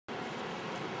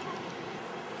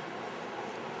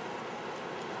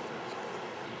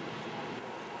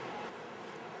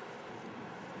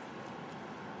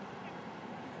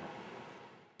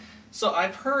So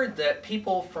I've heard that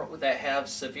people that have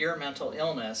severe mental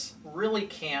illness really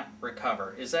can't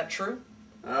recover. Is that true?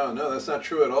 Oh, no, that's not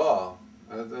true at all.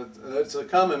 That's a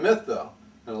common myth, though.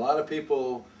 And a lot of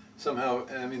people somehow,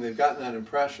 I mean, they've gotten that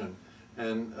impression.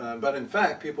 But in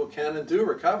fact, people can and do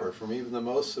recover from even the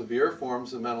most severe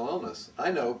forms of mental illness. I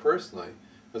know personally,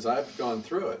 because I've gone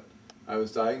through it. I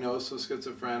was diagnosed with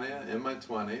schizophrenia in my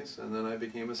 20s, and then I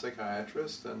became a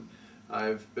psychiatrist, and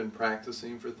I've been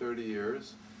practicing for 30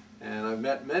 years. And I've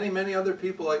met many, many other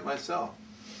people like myself.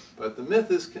 But the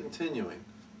myth is continuing.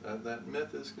 That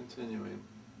myth is continuing.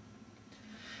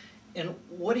 And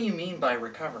what do you mean by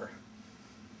recover?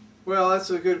 Well,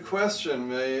 that's a good question.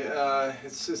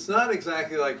 It's not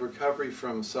exactly like recovery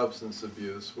from substance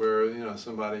abuse, where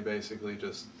somebody basically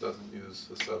just doesn't use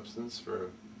a substance for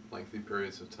lengthy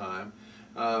periods of time.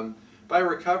 By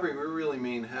recovery, we really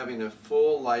mean having a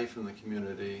full life in the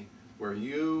community where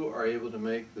you are able to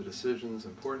make the decisions,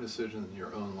 important decisions in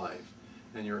your own life,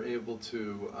 and you're able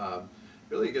to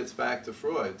really gets back to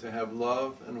Freud, to have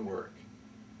love and work.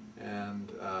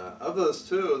 And of those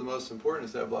two, the most important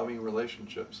is to have loving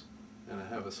relationships and to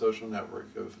have a social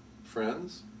network of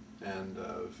friends and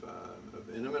of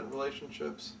intimate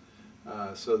relationships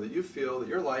so that you feel that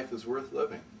your life is worth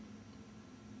living.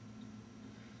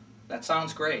 That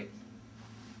sounds great.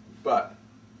 But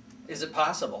is it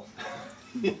possible?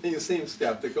 You seem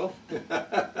skeptical.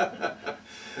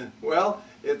 Well,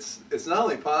 it's not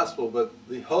only possible, but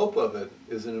the hope of it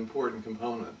is an important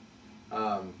component.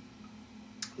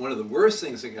 One of the worst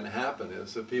things that can happen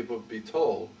is that people be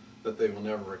told that they will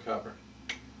never recover,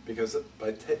 because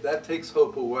that takes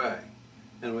hope away.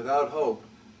 And without hope,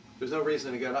 there's no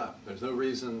reason to get up. There's no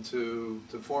reason to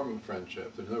form a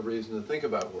friendship. There's no reason to think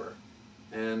about work.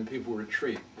 And people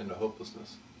retreat into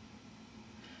hopelessness.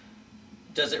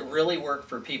 Does it really work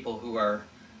for people who are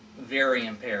very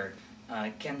impaired?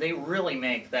 Can they really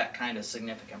make that kind of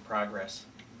significant progress?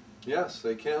 Yes,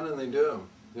 they can and they do.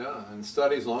 Yeah, and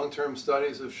studies, long-term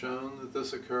studies have shown that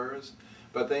this occurs.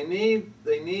 But they need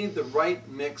the right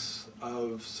mix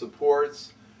of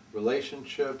supports,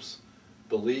 relationships,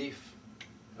 belief,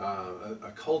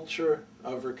 a culture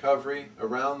of recovery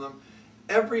around them.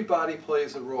 Everybody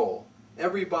plays a role.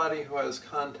 Everybody who has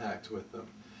contact with them,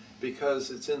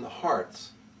 because it's in the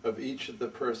hearts of each of the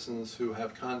persons who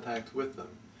have contact with them.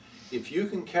 If you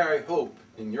can carry hope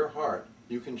in your heart,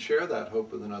 you can share that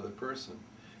hope with another person.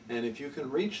 And if you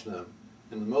can reach them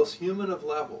in the most human of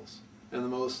levels and the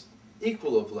most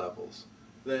equal of levels,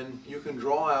 then you can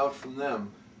draw out from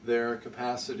them their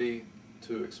capacity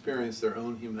to experience their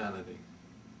own humanity.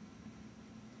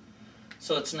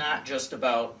 So it's not just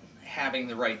about having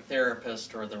the right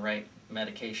therapist or the right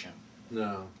medication.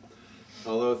 No.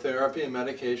 Although therapy and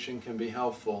medication can be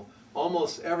helpful,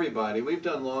 almost everybody, we've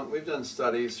done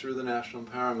studies through the National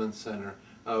Empowerment Center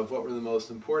of what were the most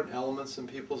important elements in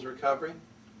people's recovery.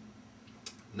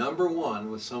 Number one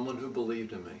was someone who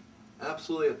believed in me.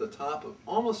 Absolutely at the top of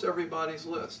almost everybody's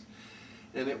list.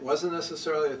 And it wasn't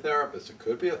necessarily a therapist. It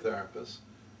could be a therapist,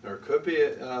 or it could be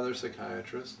another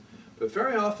psychiatrist, but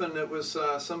very often it was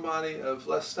somebody of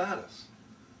less status,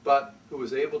 but who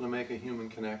was able to make a human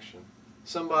connection.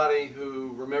 Somebody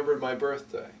who remembered my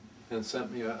birthday and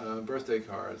sent me a birthday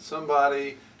card.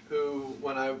 Somebody who,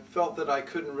 when I felt that I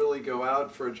couldn't really go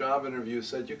out for a job interview,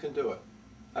 said, "You can do it.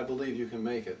 I believe you can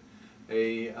make it."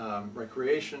 A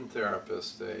recreation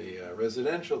therapist, a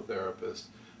residential therapist,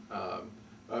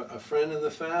 a friend in the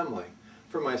family.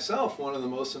 For myself, one of the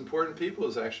most important people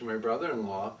is actually my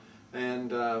brother-in-law,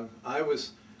 and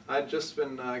I'd just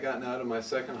been gotten out of my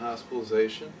second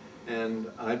hospitalization, and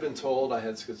I'd been told I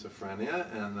had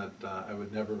schizophrenia and that I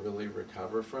would never really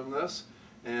recover from this.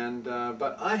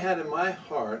 But I had in my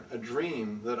heart a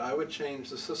dream that I would change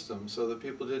the system so that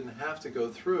people didn't have to go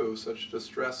through such a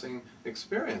distressing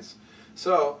experience.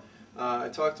 So I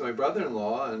talked to my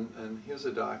brother-in-law, and he was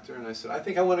a doctor, and I said, I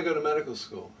think I want to go to medical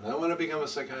school, and I want to become a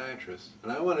psychiatrist,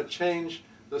 and I want to change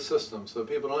the system so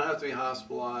people don't have to be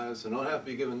hospitalized and don't have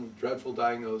to be given dreadful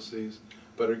diagnoses,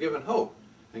 but are given hope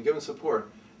and given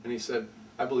support. And he said,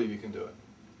 I believe you can do it.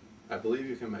 I believe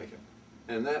you can make it.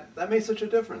 And that made such a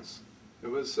difference. It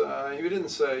was, he didn't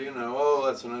say, oh,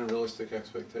 that's an unrealistic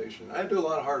expectation. I had to do a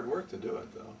lot of hard work to do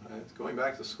it, though. Going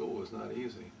back to school was not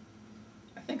easy.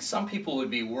 I think some people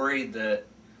would be worried that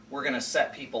we're going to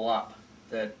set people up,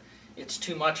 that it's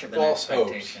too much of an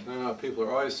expectation. False hopes. No, people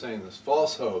are always saying this.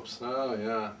 False hopes. Oh,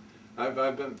 yeah. I've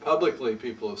been publicly,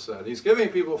 people have said, he's giving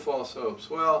people false hopes.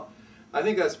 Well, I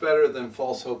think that's better than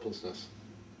false hopelessness.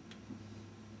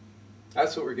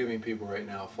 That's what we're giving people right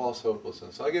now, false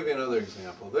hopelessness. I'll give you another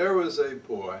example. There was a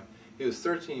boy, he was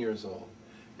 13 years old,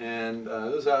 and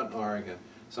this was out in Oregon.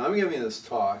 So I'm giving this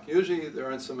talk. Usually there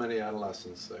aren't so many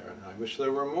adolescents there, and I wish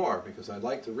there were more because I'd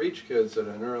like to reach kids at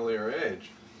an earlier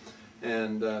age.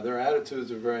 And their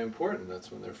attitudes are very important. That's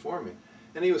when they're forming.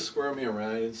 And he was squirming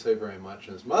around. He didn't say very much.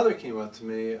 And his mother came up to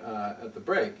me at the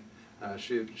break.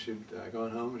 She'd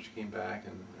gone home and she came back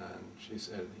and she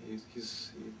said,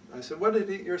 I said, what did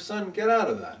your son get out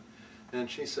of that?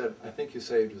 And she said, I think you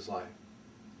saved his life.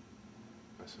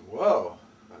 I said, whoa,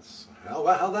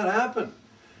 how'd that happen?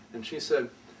 And she said,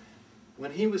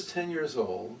 when he was 10 years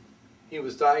old, he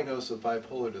was diagnosed with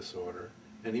bipolar disorder,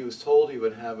 and he was told he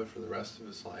would have it for the rest of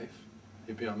his life.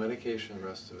 He'd be on medication the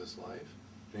rest of his life,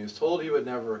 and he was told he would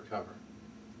never recover.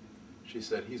 She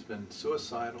said, he's been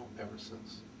suicidal ever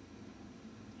since.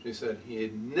 She said he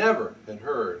never had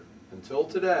heard until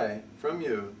today from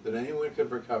you that anyone could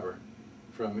recover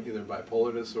from either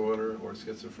bipolar disorder or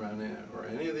schizophrenia or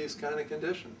any of these kind of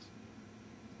conditions.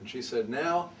 And she said,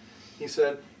 now, he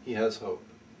said, he has hope.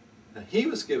 And he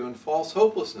was given false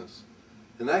hopelessness,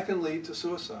 and that can lead to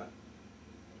suicide.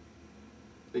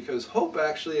 Because hope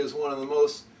actually is one of the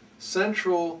most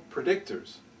central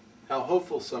predictors how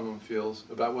hopeful someone feels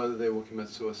about whether they will commit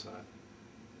suicide.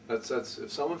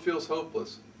 If someone feels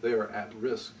hopeless, they are at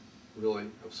risk, really,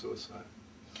 of suicide.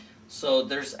 So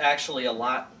there's actually a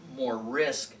lot more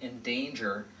risk and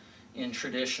danger in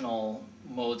traditional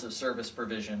modes of service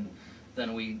provision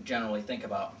than we generally think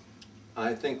about.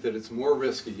 I think that it's more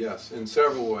risky, yes, in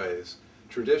several ways.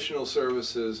 Traditional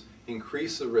services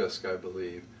increase the risk, I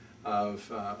believe,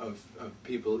 of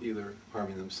people either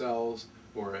harming themselves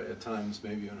or at times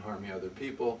maybe even harming other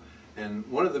people. And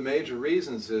one of the major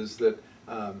reasons is that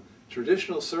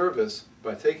traditional service,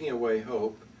 by taking away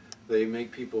hope, they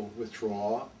make people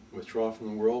withdraw from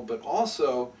the world, but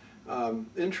also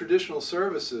in traditional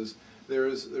services,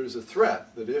 there's a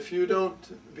threat that if you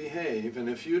don't behave and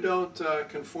if you don't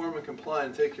conform and comply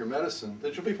and take your medicine,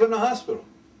 that you'll be put in a hospital.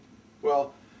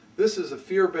 Well, this is a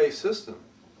fear-based system,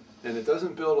 and it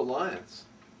doesn't build alliance.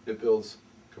 It builds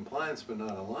compliance but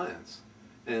not alliance.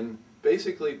 And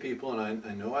basically people, and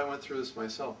I know I went through this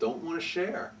myself, don't want to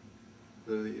share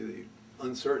the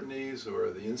uncertainties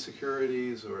or the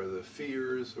insecurities or the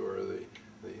fears or the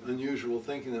unusual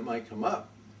thinking that might come up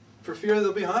for fear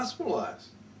they'll be hospitalized.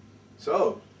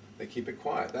 So they keep it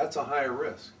quiet. That's a higher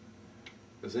risk,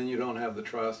 because then you don't have the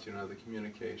trust, you don't have the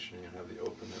communication, you don't have the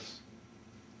openness.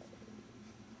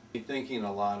 Thinking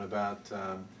a lot about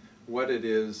what it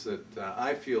is that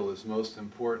I feel is most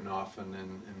important often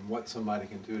in what somebody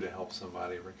can do to help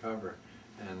somebody recover.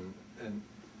 And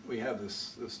we have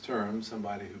this term,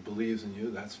 somebody who believes in you,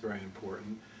 that's very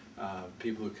important.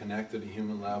 People who connect at a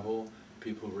human level,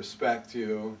 people who respect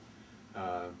you,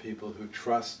 people who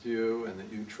trust you and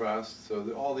that you trust.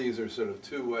 So all these are sort of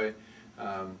two-way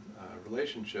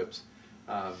relationships.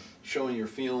 Showing your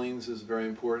feelings is very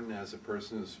important as a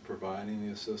person who's providing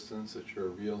the assistance, that you're a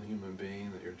real human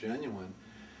being, that you're genuine.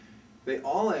 They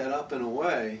all add up in a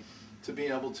way to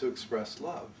being able to express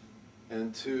love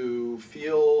and to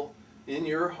feel in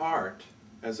your heart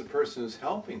as a person who's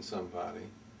helping somebody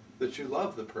that you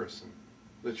love the person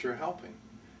that you're helping.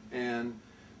 And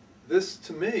this,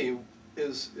 to me,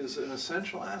 is an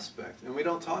essential aspect. And we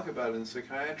don't talk about it in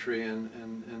psychiatry and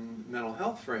mental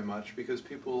health very much because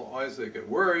people always they get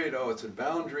worried, oh, it's a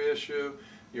boundary issue,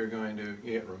 you're going to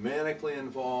get romantically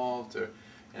involved,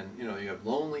 and you know, you have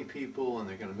lonely people and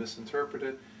they're going to misinterpret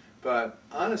it. But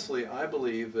honestly, I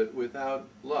believe that without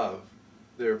love,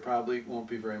 there probably won't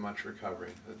be very much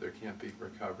recovery, that there can't be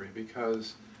recovery,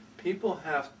 because people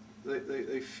have,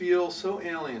 they feel so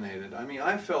alienated. I mean,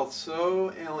 I felt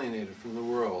so alienated from the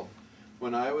world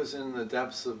when I was in the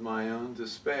depths of my own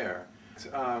despair.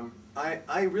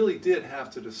 I really did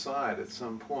have to decide at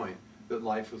some point that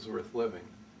life was worth living.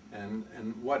 And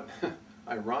what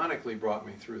ironically brought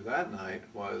me through that night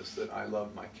was that I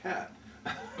loved my cat.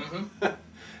 Mm-hmm.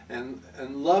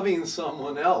 and loving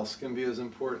someone else can be as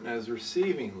important as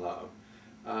receiving love.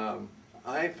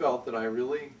 I felt that I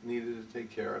really needed to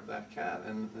take care of that cat,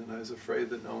 and I was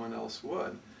afraid that no one else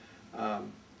would.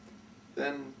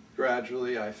 Then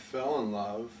gradually I fell in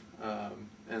love,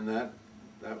 and that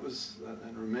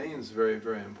remains very,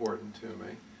 very important to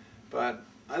me. But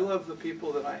I love the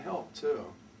people that I help too,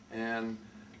 and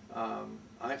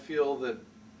I feel that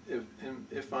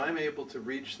if I'm able to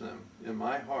reach them in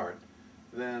my heart,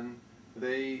 then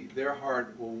their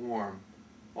heart will warm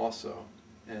also,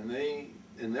 and they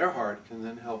in their heart can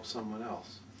then help someone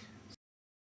else.